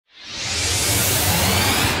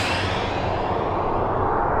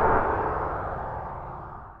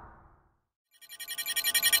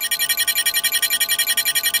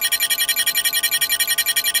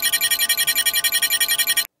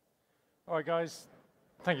guys.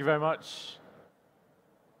 Thank you very much.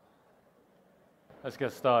 Let's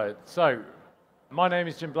get started. So, my name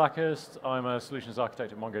is Jim Blackhurst. I'm a solutions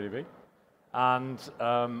architect at MongoDB. And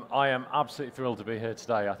I am absolutely thrilled to be here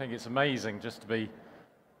today. I think it's amazing just to be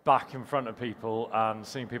back in front of people and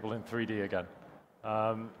seeing people in 3D again.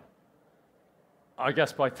 I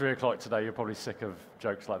guess by 3 o'clock today, you're probably sick of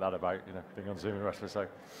jokes like that about being on Zoom and the rest of it. So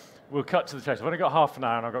we'll cut to the chase. I've only got half an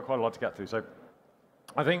hour, and I've got quite a lot to get through. So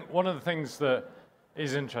I think one of the things that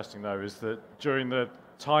is interesting, though, is that during the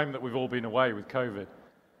time that we've all been away with COVID,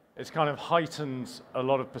 it's kind of heightened a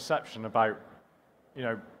lot of perception about,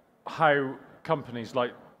 how companies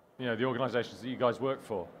like, the organizations that you guys work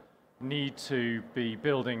for need to be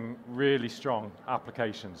building really strong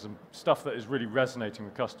applications and stuff that is really resonating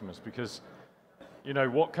with customers. Because,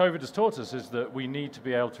 what COVID has taught us is that we need to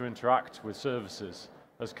be able to interact with services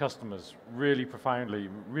as customers really profoundly,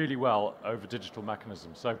 really well over digital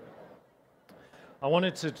mechanisms. So I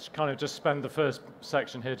wanted to kind of just spend the first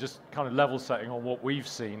section here just kind of level setting on what we've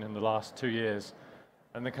seen in the last 2 years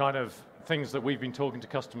and the kind of things that we've been talking to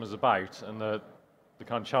customers about and the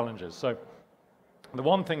kind of challenges. So the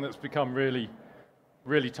one thing that's become really,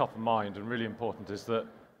 really top of mind and really important is that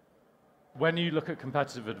when you look at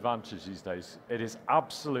competitive advantage these days, it is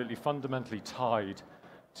absolutely fundamentally tied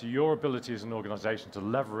to your ability as an organization to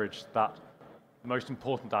leverage that most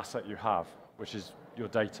important asset you have, which is your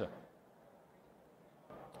data.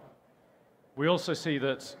 We also see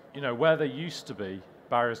that, where there used to be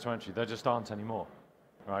barriers to entry, there just aren't anymore,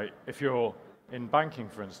 right? If you're in banking,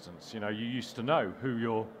 for instance, you used to know who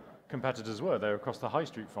your competitors were. They're across the high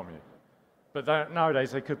street from you. But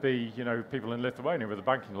nowadays, they could be, people in Lithuania with a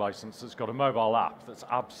banking license that's got a mobile app that's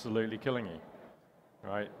absolutely killing you,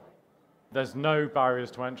 right? There's no barriers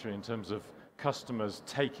to entry in terms of customers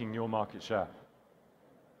taking your market share.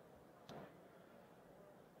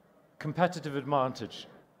 Competitive advantage,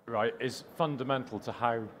 right, is fundamental to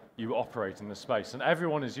how you operate in this space. And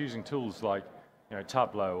everyone is using tools like,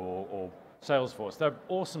 Tableau or Salesforce. They're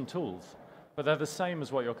awesome tools, but they're the same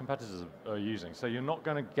as what your competitors are using. So you're not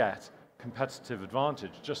going to get competitive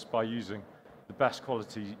advantage just by using the best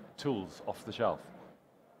quality tools off the shelf.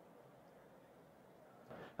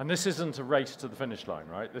 And this isn't a race to the finish line,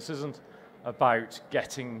 right? This isn't about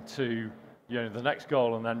getting to the next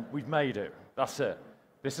goal and then we've made it, that's it.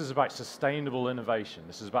 This is about sustainable innovation.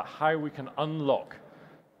 This is about how we can unlock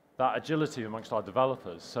that agility amongst our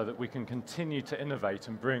developers so that we can continue to innovate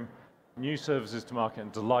and bring new services to market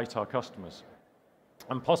and delight our customers.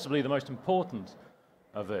 And possibly the most important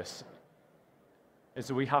of this is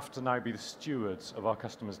that we have to now be the stewards of our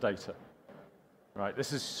customers' data. Right?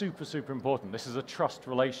 This is super, super important. This is a trust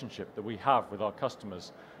relationship that we have with our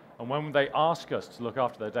customers. And when they ask us to look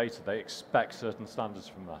after their data, they expect certain standards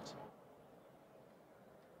from that.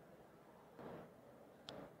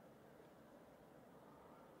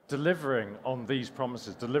 Delivering on these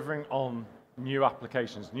promises, delivering on new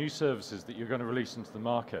applications, new services that you're going to release into the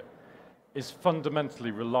market is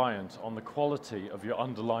fundamentally reliant on the quality of your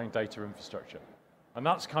underlying data infrastructure. And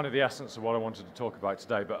that's kind of the essence of what I wanted to talk about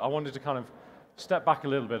today. But I wanted to kind of step back a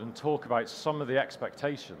little bit and talk about some of the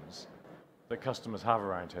expectations that customers have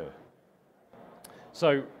around here.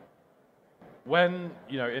 So when,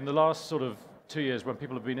 in the last sort of 2 years, when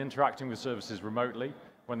people have been interacting with services remotely,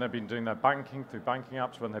 when they've been doing their banking through banking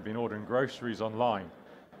apps, when they've been ordering groceries online,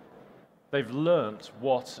 they've learnt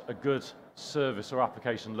what a good service or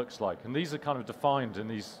application looks like. And these are kind of defined in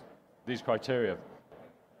these criteria.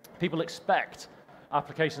 People expect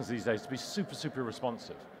applications these days to be super, super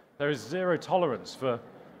responsive. There is zero tolerance for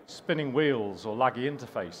spinning wheels or laggy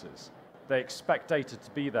interfaces. They expect data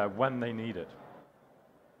to be there when they need it.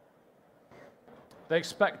 They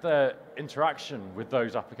expect their interaction with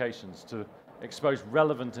those applications to expose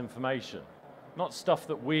relevant information, not stuff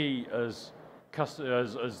that we as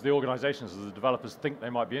the organizations, as the developers think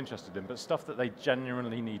they might be interested in, but stuff that they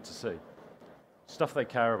genuinely need to see, stuff they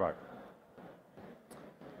care about.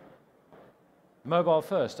 Mobile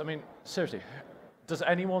first, I mean, seriously, does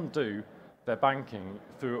anyone do their banking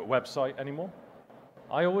through a website anymore?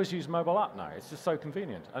 I always use mobile app now. It's just so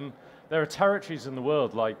convenient. And there are territories in the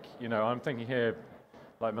world like, I'm thinking here,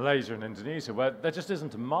 like Malaysia and Indonesia, where there just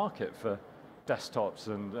isn't a market for desktops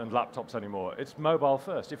and laptops anymore. It's mobile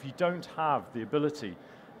first. If you don't have the ability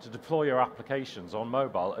to deploy your applications on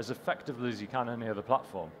mobile as effectively as you can on any other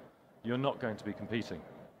platform, you're not going to be competing.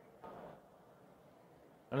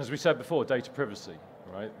 And as we said before, data privacy,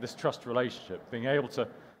 right? This trust relationship, being able to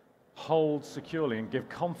hold securely and give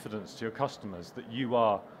confidence to your customers that you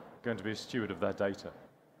are going to be a steward of their data.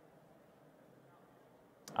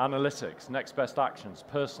 Analytics, next best actions,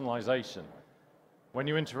 personalization. When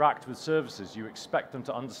you interact with services, you expect them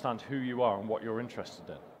to understand who you are and what you're interested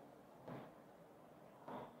in.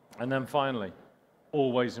 And then finally,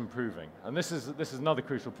 always improving. And this is another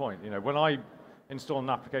crucial point. When I install an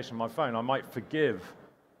application on my phone, I might forgive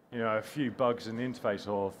a few bugs in the interface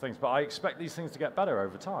or things, but I expect these things to get better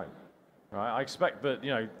over time. Right? I expect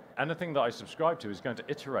that anything that I subscribe to is going to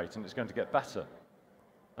iterate and it's going to get better.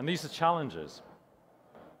 And these are challenges.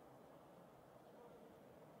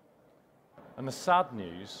 And the sad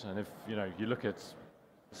news, and if you look at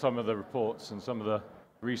some of the reports and some of the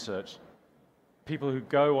research, people who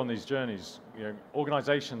go on these journeys,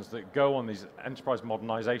 organizations that go on these enterprise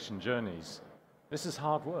modernization journeys, this is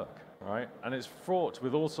hard work, right? And it's fraught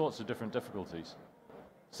with all sorts of different difficulties.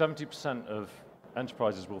 70% of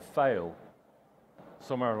enterprises will fail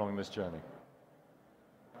somewhere along this journey.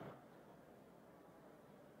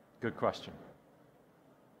 Good question.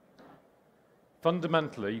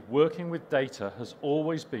 Fundamentally, working with data has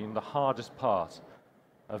always been the hardest part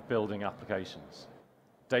of building applications.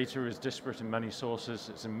 Data is disparate in many sources,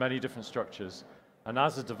 it's in many different structures, and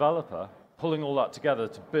as a developer, pulling all that together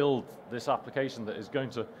to build this application that is going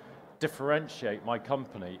to differentiate my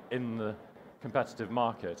company in the competitive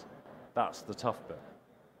market, that's the tough bit.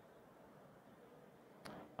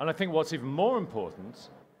 And I think what's even more important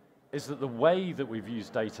is that the way that we've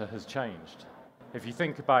used data has changed. If you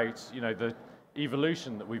think about the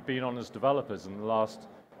evolution that we've been on as developers in the last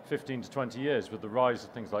 15 to 20 years with the rise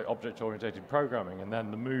of things like object-oriented programming and then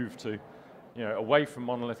the move to, away from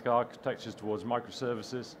monolithic architectures towards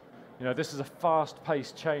microservices, this is a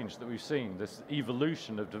fast-paced change that we've seen, this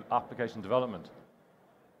evolution of application development.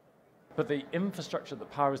 But the infrastructure that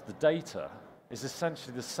powers the data is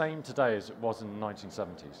essentially the same today as it was in the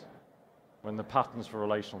 1970s, when the patterns for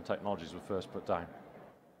relational technologies were first put down.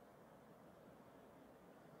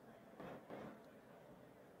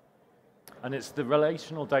 And it's the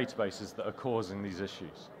relational databases that are causing these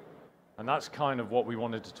issues. And that's kind of what we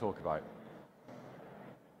wanted to talk about.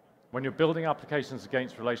 When you're building applications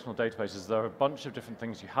against relational databases, there are a bunch of different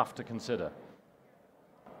things you have to consider.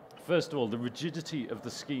 First of all, the rigidity of the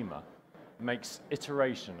schema makes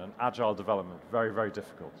iteration and agile development very, very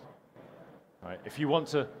difficult. Right? If you want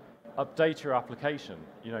to update your application,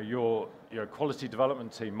 your quality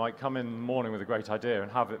development team might come in the morning with a great idea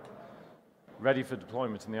and have it ready for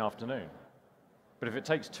deployment in the afternoon. But if it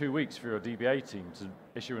takes 2 weeks for your DBA team to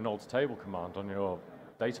issue an alter table command on your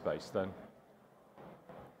database, then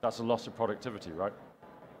that's a loss of productivity, right?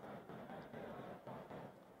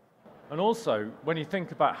 And also, when you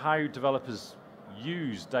think about how developers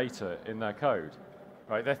use data in their code,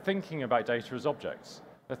 right, they're thinking about data as objects.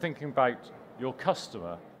 They're thinking about your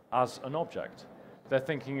customer as an object. They're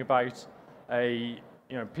thinking about a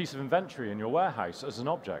piece of inventory in your warehouse as an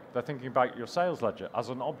object. They're thinking about your sales ledger as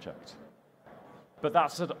an object. But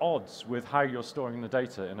that's at odds with how you're storing the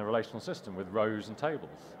data in a relational system with rows and tables.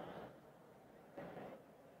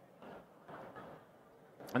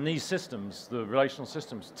 And these systems, the relational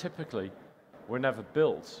systems, typically were never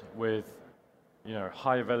built with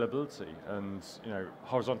high availability and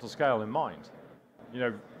horizontal scale in mind.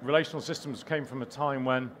 Relational systems came from a time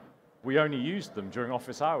when we only used them during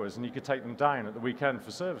office hours, and you could take them down at the weekend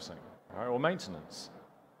for servicing, right, or maintenance.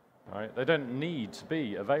 Right? They don't need to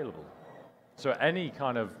be available. So any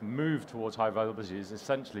kind of move towards high availability is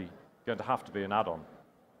essentially going to have to be an add-on.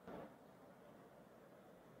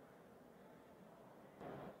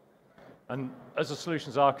 And as a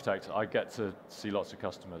solutions architect, I get to see lots of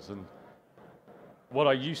customers, and what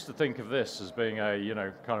I used to think of this as being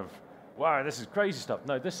a kind of, wow, this is crazy stuff.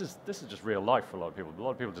 No, this is just real life for a lot of people. A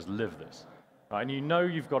lot of people just live this, right? And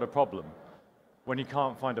you've got a problem when you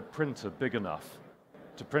can't find a printer big enough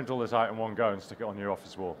to print all this out in one go and stick it on your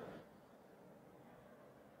office wall.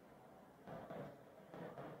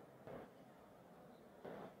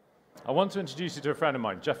 I want to introduce you to a friend of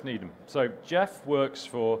mine, Jeff Needham. So Jeff works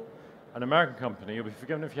for an American company. You'll be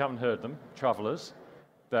forgiven if you haven't heard them, Travelers.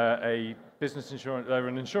 They're they're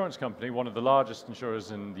an insurance company, one of the largest insurers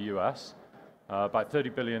in the US, about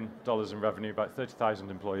 $30 billion in revenue, about 30,000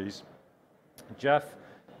 employees. Jeff,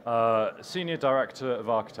 Senior Director of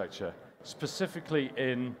Architecture, specifically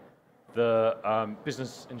in the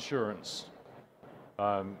business insurance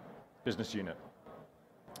business unit.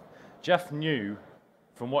 Jeff knew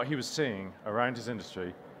from what he was seeing around his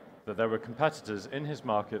industry that there were competitors in his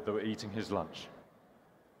market that were eating his lunch,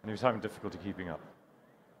 and he was having difficulty keeping up.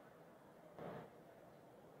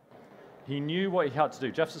 He knew what he had to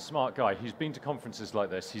do. Jeff's a smart guy. He's been to conferences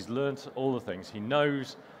like this. He's learned all the things. He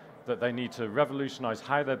knows that they need to revolutionize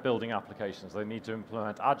how they're building applications. They need to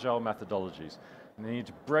implement agile methodologies. And they need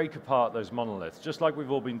to break apart those monoliths, just like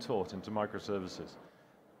we've all been taught, into microservices.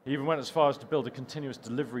 He even went as far as to build a continuous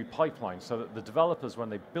delivery pipeline so that the developers, when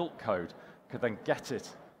they built code, could then get it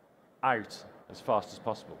out as fast as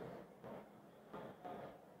possible.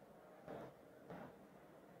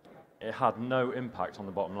 It had no impact on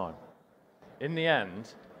the bottom line. In the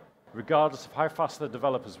end, regardless of how fast the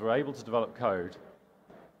developers were able to develop code,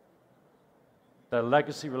 their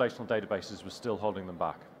legacy relational databases were still holding them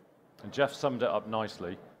back. And Jeff summed it up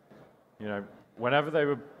nicely. You know, whenever they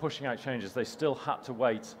were pushing out changes, they still had to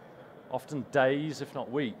wait, often days, if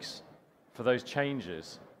not weeks, for those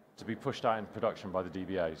changes to be pushed out into production by the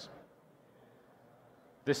DBAs.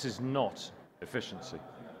 This is not efficiency.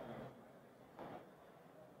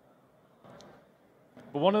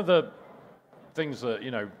 But one of the things that,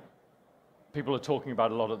 you know, people are talking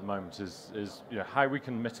about a lot at the moment is you know, how we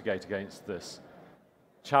can mitigate against this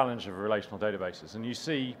challenge of relational databases. And you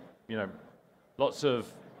see, you know, lots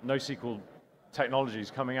of NoSQL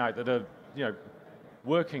technologies coming out that are, you know,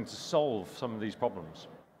 working to solve some of these problems.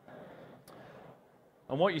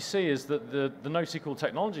 And what you see is that the NoSQL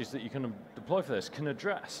technologies that you can deploy for this can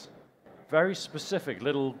address very specific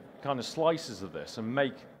little kind of slices of this and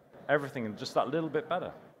make everything just that little bit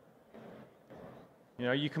better. You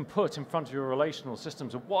know, you can put in front of your relational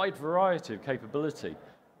systems a wide variety of capability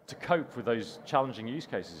to cope with those challenging use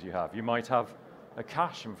cases you have. You might have a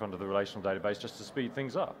cache in front of the relational database just to speed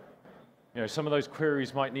things up. You know, some of those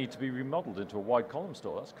queries might need to be remodeled into a wide column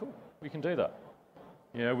store. That's cool. We can do that.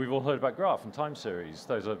 You know, we've all heard about graph and time series.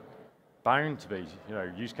 Those are bound to be, you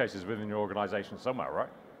know, use cases within your organization somewhere, right?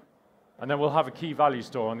 And then we'll have a key value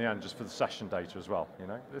store on the end just for the session data as well. You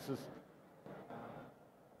know, this is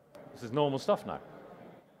normal stuff now.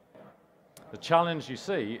 The challenge you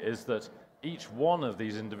see is that each one of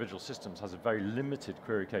these individual systems has a very limited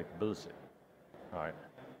query capability, right?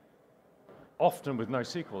 Often with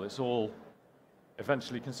NoSQL, it's all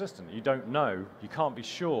eventually consistent. You don't know, you can't be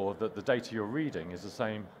sure that the data you're reading is the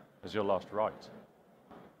same as your last write.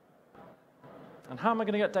 And how am I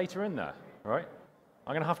going to get data in there, right?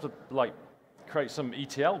 I'm going to have to, like, create some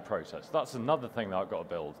ETL process. That's another thing that I've got to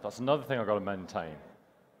build. That's another thing I've got to maintain,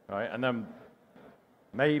 right? And then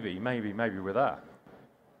maybe we're there.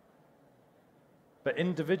 But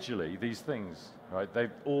individually, these things, right,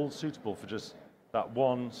 they're all suitable for just that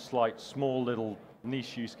one slight, small little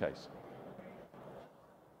niche use case.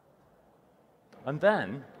 And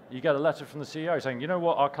then you get a letter from the CEO saying, you know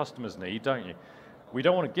what our customers need, don't you? We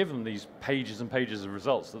don't want to give them these pages and pages of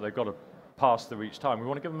results that they've got to pass through each time. We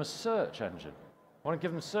want to give them a search engine. We want to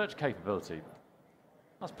give them search capability.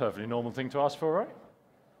 That's a perfectly normal thing to ask for, right?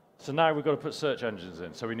 So now we've got to put search engines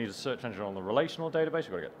in. So we need a search engine on the relational database.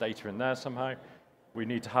 We've got to get data in there somehow. We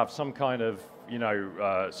need to have some kind of, you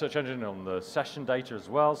know, search engine on the session data as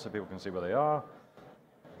well, so people can see where they are.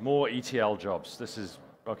 More ETL jobs. This is,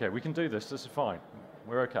 okay, we can do this. This is fine.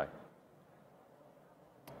 We're okay.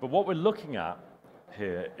 But what we're looking at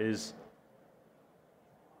here is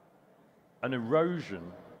an erosion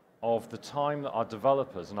of the time that our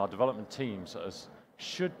developers and our development teams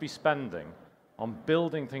should be spending on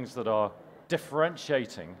building things that are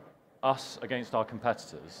differentiating us against our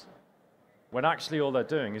competitors, when actually all they're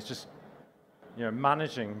doing is just, you know,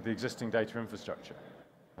 managing the existing data infrastructure.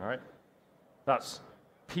 All right? That's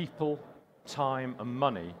people, time, and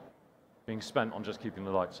money being spent on just keeping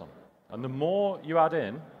the lights on. And the more you add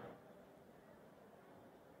in,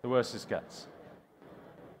 the worse this gets.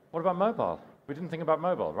 What about mobile? We didn't think about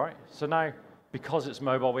mobile, right? So now, because it's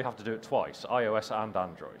mobile, we have to do it twice, iOS and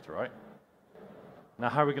Android, right? Now,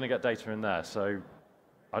 how are we going to get data in there? So,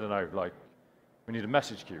 I don't know, like, we need a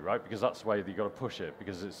message queue, right? Because that's the way that you've got to push it,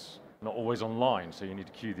 because it's not always online, so you need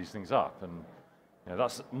to queue these things up. And you know,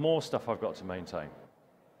 that's more stuff I've got to maintain.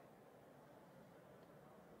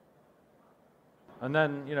 And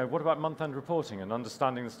then, you know, what about month-end reporting and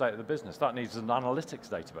understanding the state of the business? That needs an analytics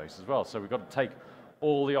database as well. So we've got to take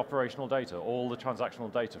all the operational data, all the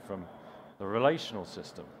transactional data from the relational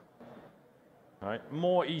system. Right?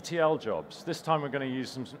 More ETL jobs. This time we're going to use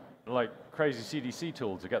some like crazy CDC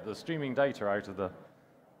tool to get the streaming data out of the...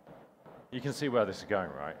 You can see where this is going,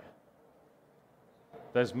 right?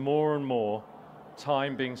 There's more and more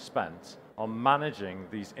time being spent on managing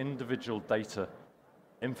these individual data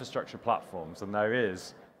infrastructure platforms than there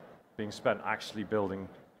is being spent actually building,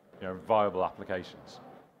 you know, viable applications.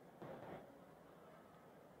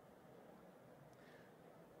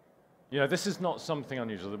 You know, this is not something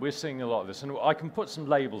unusual. We're seeing a lot of this, and I can put some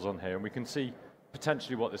labels on here, and we can see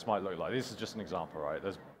potentially what this might look like. This is just an example, right?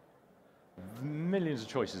 There's millions of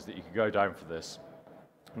choices that you could go down for this.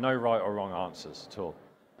 No right or wrong answers at all.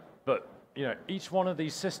 But each one of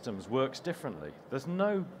these systems works differently. There's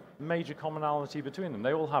no major commonality between them.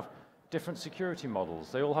 They all have different security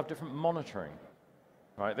models. They all have different monitoring,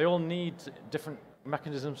 right? They all need different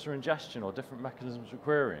mechanisms for ingestion or different mechanisms for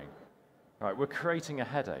querying, right? We're creating a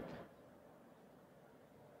headache.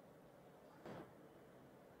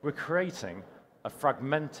 We're creating a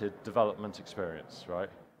fragmented development experience, right?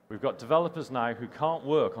 We've got developers now who can't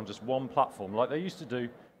work on just one platform like they used to do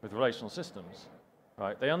with relational systems,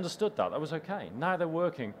 right? They understood that. That was okay. Now they're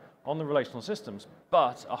working on the relational systems,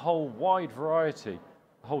 but a whole wide variety,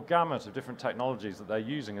 a whole gamut of different technologies that they're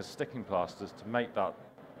using as sticking plasters to make that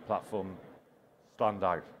platform stand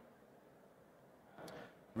out.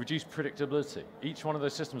 Reduced predictability. Each one of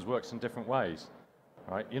those systems works in different ways.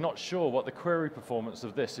 Right? You're not sure what the query performance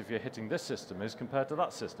of this, if you're hitting this system, is compared to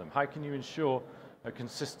that system. How can you ensure a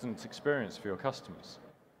consistent experience for your customers?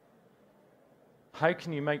 How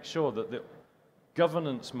can you make sure that the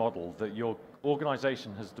governance model that your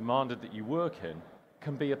organization has demanded that you work in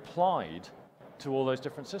can be applied to all those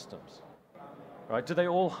different systems? Right? Do they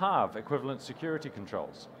all have equivalent security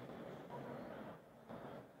controls?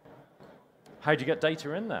 How do you get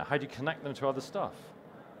data in there? How do you connect them to other stuff?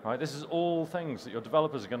 Right, this is all things that your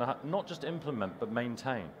developers are going to not just implement, but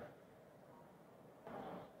maintain.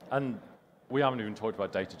 And we haven't even talked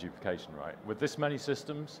about data duplication, right? With this many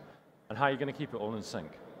systems, and how you're going to keep it all in sync.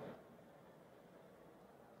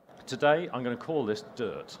 Today, I'm going to call this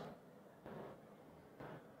DIRT.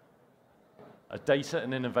 A data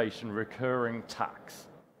and innovation recurring tax.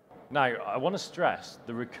 Now, I want to stress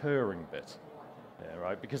the recurring bit,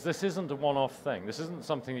 right? Because this isn't a one-off thing. This isn't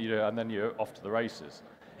something that you do and then you're off to the races.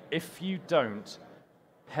 If you don't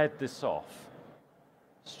head this off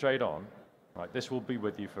straight on, right, this will be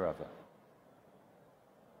with you forever.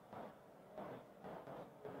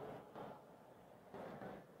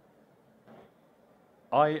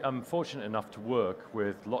 I am fortunate enough to work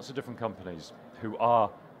with lots of different companies who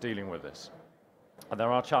are dealing with this. And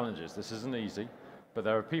there are challenges. This isn't easy, but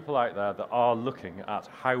there are people out there that are looking at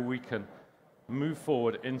how we can move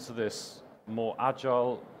forward into this more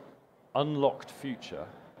agile, unlocked future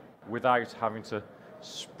without having to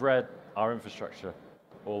spread our infrastructure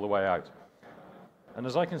all the way out. And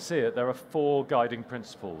as I can see it, there are 4 guiding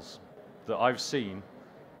principles that I've seen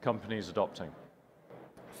companies adopting.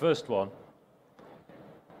 First one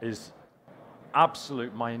is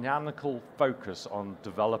absolute maniacal focus on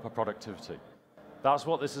developer productivity. That's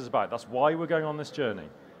what this is about. That's why we're going on this journey,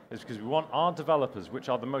 is because we want our developers, which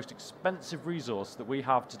are the most expensive resource that we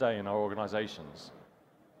have today in our organizations,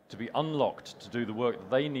 to be unlocked to do the work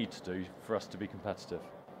that they need to do for us to be competitive.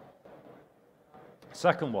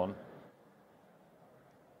 Second one,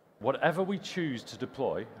 whatever we choose to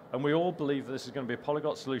deploy, and we all believe that this is going to be a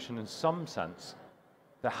polyglot solution in some sense,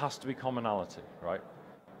 there has to be commonality, right?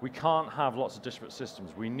 We can't have lots of disparate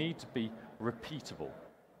systems. We need to be repeatable,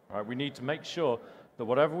 right? We need to make sure that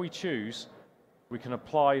whatever we choose, we can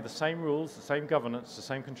apply the same rules, the same governance, the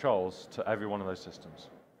same controls to every one of those systems.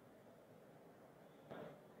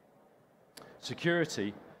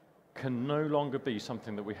 Security can no longer be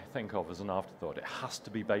something that we think of as an afterthought. It has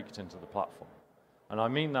to be baked into the platform. And I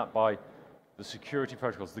mean that by the security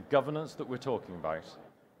protocols. The governance that we're talking about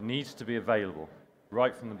needs to be available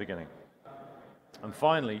right from the beginning. And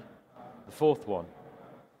finally, the fourth one,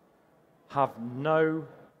 have no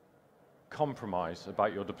compromise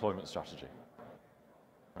about your deployment strategy.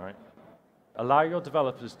 All right? Allow your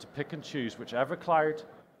developers to pick and choose whichever cloud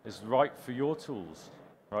is right for your tools,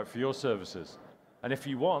 right, for your services. And if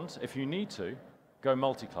you want, if you need to, go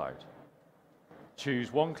multi-cloud.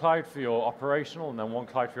 Choose one cloud for your operational and then one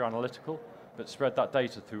cloud for your analytical, but spread that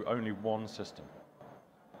data through only one system.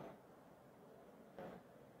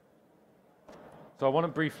 So I want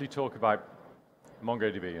to briefly talk about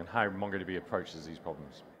MongoDB and how MongoDB approaches these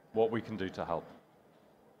problems, what we can do to help.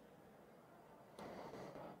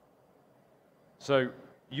 So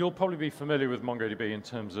you'll probably be familiar with MongoDB in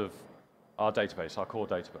terms of our database, our core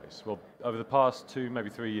database. Well, over the past 2,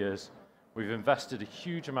 maybe 3 years, we've invested a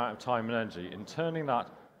huge amount of time and energy in turning that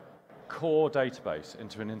core database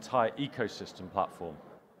into an entire ecosystem platform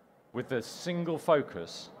with the single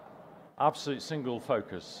focus, absolute single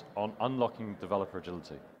focus on unlocking developer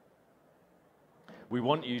agility. We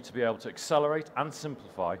want you to be able to accelerate and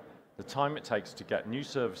simplify the time it takes to get new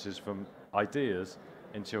services from ideas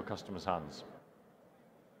into your customers' hands.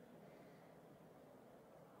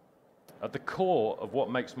 At the core of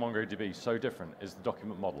what makes MongoDB so different is the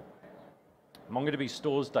document model. MongoDB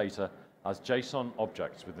stores data as JSON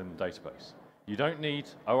objects within the database. You don't need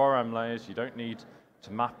ORM layers, you don't need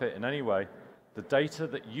to map it in any way. The data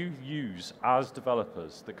that you use as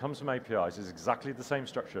developers that comes from APIs is exactly the same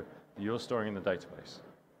structure that you're storing in the database.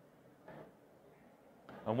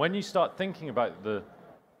 And when you start thinking about the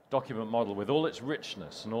document model with all its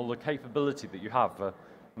richness and all the capability that you have for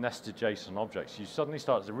nested JSON objects, you suddenly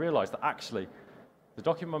start to realize that actually the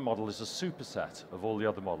document model is a superset of all the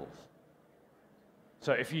other models.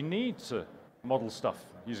 So if you need to model stuff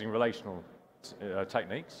using relational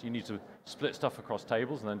techniques, you need to split stuff across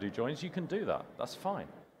tables and then do joins, you can do that. That's fine.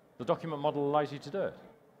 The document model allows you to do it.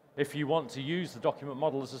 If you want to use the document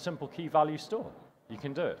model as a simple key value store, you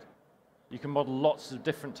can do it. You can model lots of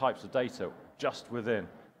different types of data just within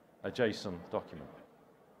a JSON document.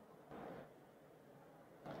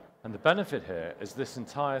 And the benefit here is this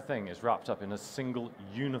entire thing is wrapped up in a single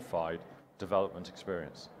unified development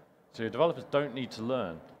experience. So your developers don't need to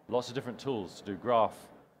learn lots of different tools to do graph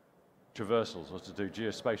traversals or to do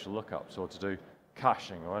geospatial lookups or to do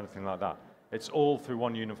caching or anything like that. It's all through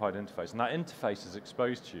one unified interface. And that interface is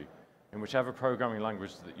exposed to you in whichever programming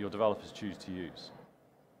language that your developers choose to use.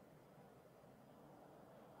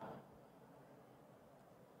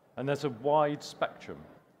 And there's a wide spectrum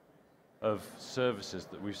of services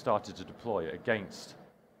that we've started to deploy against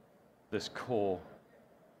this core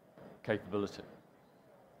capability.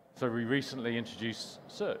 So we recently introduced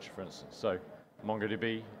search, for instance. So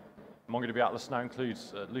MongoDB Atlas now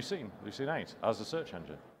includes Lucene 8 as a search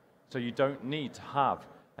engine. So you don't need to have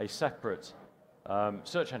a separate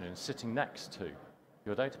search engine sitting next to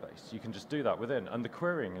your database. You can just do that within, and the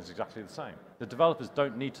querying is exactly the same. The developers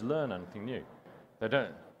don't need to learn anything new. They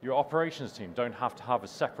don't. Your operations team don't have to have a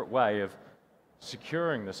separate way of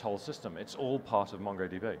securing this whole system. It's all part of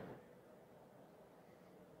MongoDB.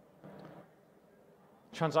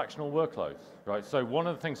 Transactional workloads, right? So one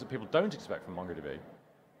of the things that people don't expect from MongoDB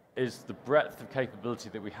is the breadth of capability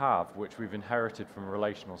that we have, which we've inherited from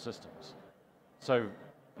relational systems. So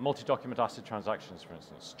multi-document ACID transactions, for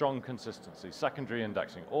instance, strong consistency, secondary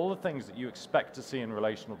indexing, all the things that you expect to see in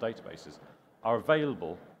relational databases are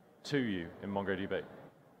available to you in MongoDB.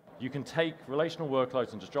 You can take relational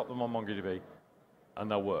workloads and just drop them on MongoDB,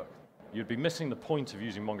 and they'll work. You'd be missing the point of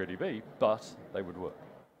using MongoDB, but they would work.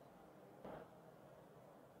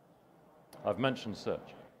 I've mentioned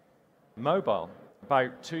search. Mobile,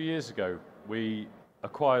 about 2 years ago, we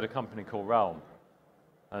acquired a company called Realm.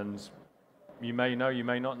 And you may know, you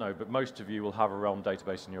may not know, but most of you will have a Realm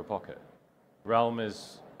database in your pocket. Realm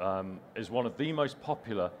is one of the most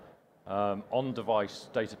popular on-device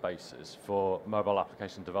databases for mobile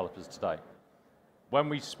application developers today. When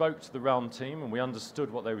we spoke to the Realm team and we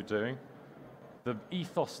understood what they were doing, the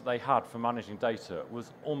ethos that they had for managing data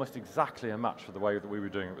was almost exactly a match for the way that we were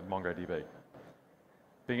doing it with MongoDB.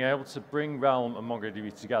 Being able to bring Realm and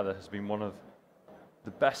MongoDB together has been one of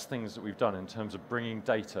the best things that we've done in terms of bringing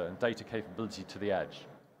data and data capability to the edge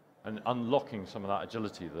and unlocking some of that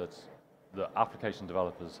agility that application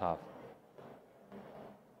developers have.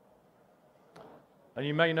 And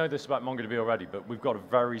you may know this about MongoDB already, but we've got a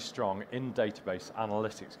very strong in-database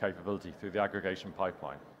analytics capability through the aggregation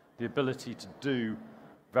pipeline. The ability to do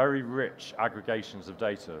very rich aggregations of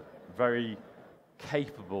data, very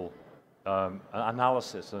capable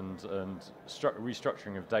analysis and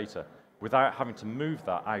restructuring of data without having to move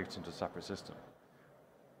that out into a separate system.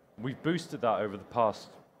 We've boosted that over the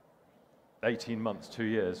past 18 months, 2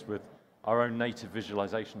 years, with our own native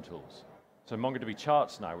visualization tools. So MongoDB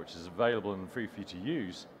Charts now, which is available and free for you to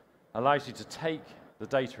use, allows you to take the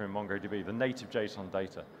data in MongoDB, the native JSON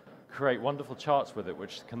data, create wonderful charts with it,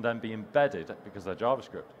 which can then be embedded, because they're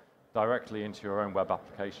JavaScript, directly into your own web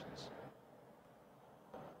applications.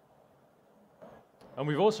 And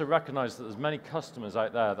we've also recognized that there's many customers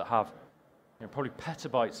out there that have probably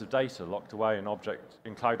petabytes of data locked away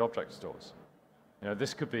in cloud object stores.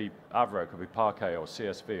 This could be Avro, could be Parquet or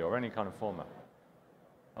CSV or any kind of format.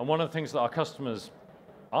 And one of the things that our customers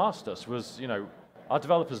asked us was, our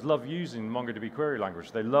developers love using MongoDB query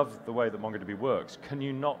language. They love the way that MongoDB works. Can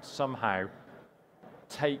you not somehow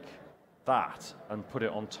take that and put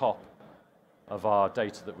it on top of our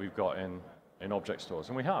data that we've got in object stores?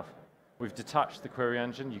 And we have. We've detached the query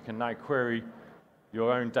engine. You can now query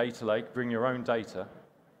your own data lake, bring your own data,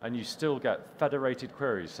 and you still get federated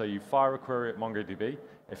queries. So you fire a query at MongoDB.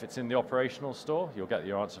 If it's in the operational store, you'll get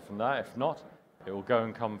your answer from there. If not, it will go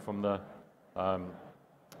and come from the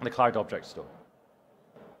cloud object store.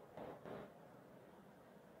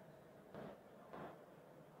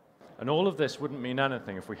 And all of this wouldn't mean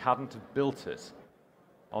anything if we hadn't have built it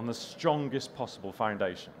on the strongest possible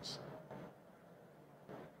foundations.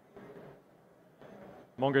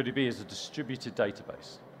 MongoDB is a distributed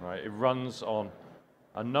database, right? It runs on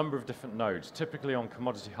a number of different nodes, typically on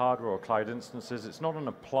commodity hardware or cloud instances. It's not an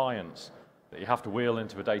appliance that you have to wheel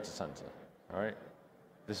into a data center, right?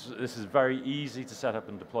 This is very easy to set up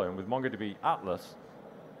and deploy, and with MongoDB Atlas,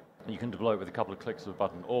 you can deploy it with a couple of clicks of a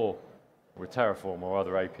button, or with Terraform or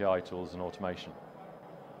other API tools and automation.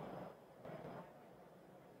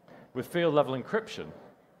 With field-level encryption,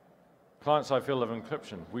 client-side field-level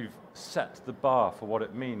encryption, we've set the bar for what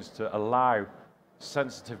it means to allow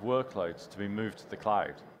sensitive workloads to be moved to the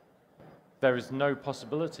cloud. There is no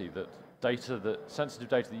possibility that sensitive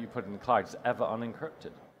data that you put in the cloud is ever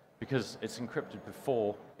unencrypted, because it's encrypted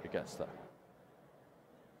before it gets there.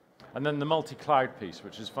 And then the multi-cloud piece,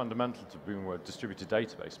 which is fundamental to being a distributed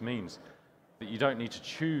database, means that you don't need to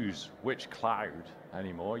choose which cloud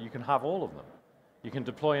anymore. You can have all of them. You can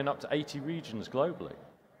deploy in up to 80 regions globally,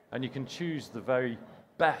 and you can choose the very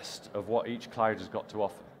best of what each cloud has got to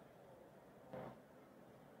offer.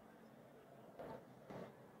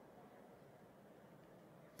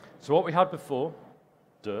 So what we had before,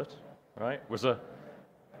 dirt, right, was an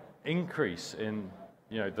increase in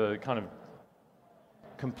the kind of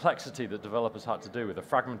complexity that developers had to do with the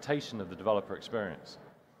fragmentation of the developer experience.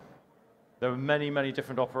 There were many, many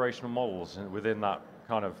different operational models within that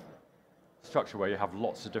kind of structure where you have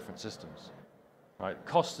lots of different systems. Right?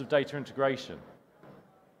 Costs of data integration,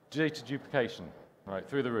 data duplication, right,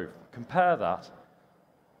 through the roof. Compare that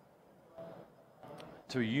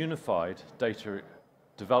to a unified data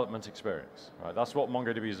development experience. Right? That's what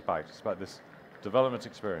MongoDB is about. It's about this development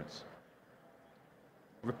experience.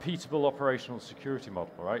 Repeatable operational security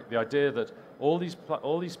model, right? The idea that all these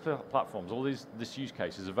platforms, this use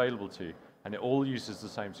case is available to you, and it all uses the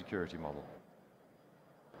same security model.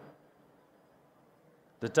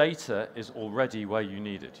 The data is already where you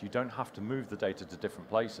need it. You don't have to move the data to different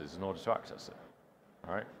places in order to access it.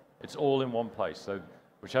 All right? It's all in one place. So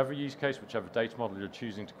whichever use case, whichever data model you're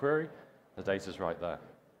choosing to query, the data's right there.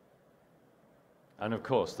 And of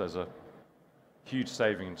course, there's a huge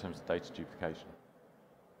saving in terms of data duplication.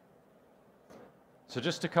 So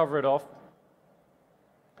just to cover it off,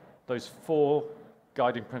 those 4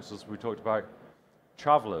 guiding principles we talked about,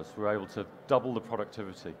 travelers were able to double the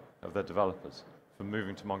productivity of their developers from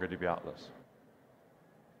moving to MongoDB Atlas.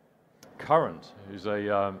 Current, who's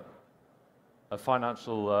a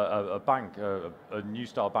bank, a new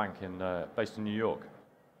style bank based in New York,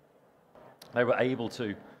 they were able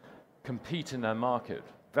to compete in their market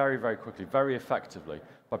very, very quickly, very effectively,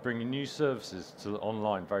 by bringing new services to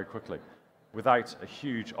online very quickly, without a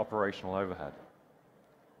huge operational overhead.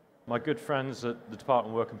 My good friends at the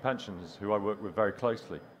Department of Work and Pensions, who I work with very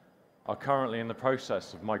closely, are currently in the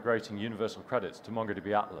process of migrating universal credits to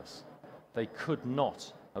MongoDB Atlas. They could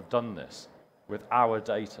not have done this with our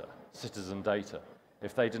data, citizen data,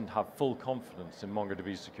 if they didn't have full confidence in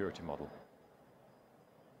MongoDB's security model.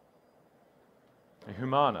 And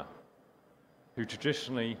Humana, who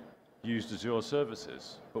traditionally used Azure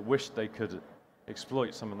services, but wished they could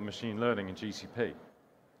exploit some of the machine learning in GCP.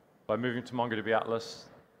 By moving to MongoDB Atlas,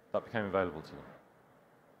 that became available to them.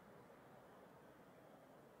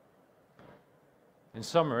 In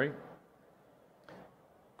summary,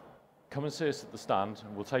 come and see us at the stand,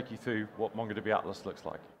 and we'll take you through what MongoDB Atlas looks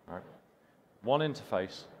like. All right? One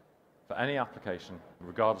interface for any application,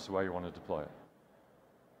 regardless of where you want to deploy it.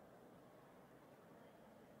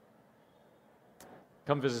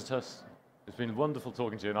 Come visit us. It's been wonderful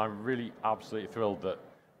talking to you, and I'm really absolutely thrilled that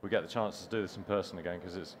we get the chance to do this in person again,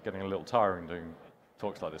 because it's getting a little tiring doing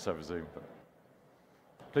talks like this over Zoom. But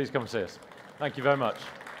please come and see us. Thank you very much.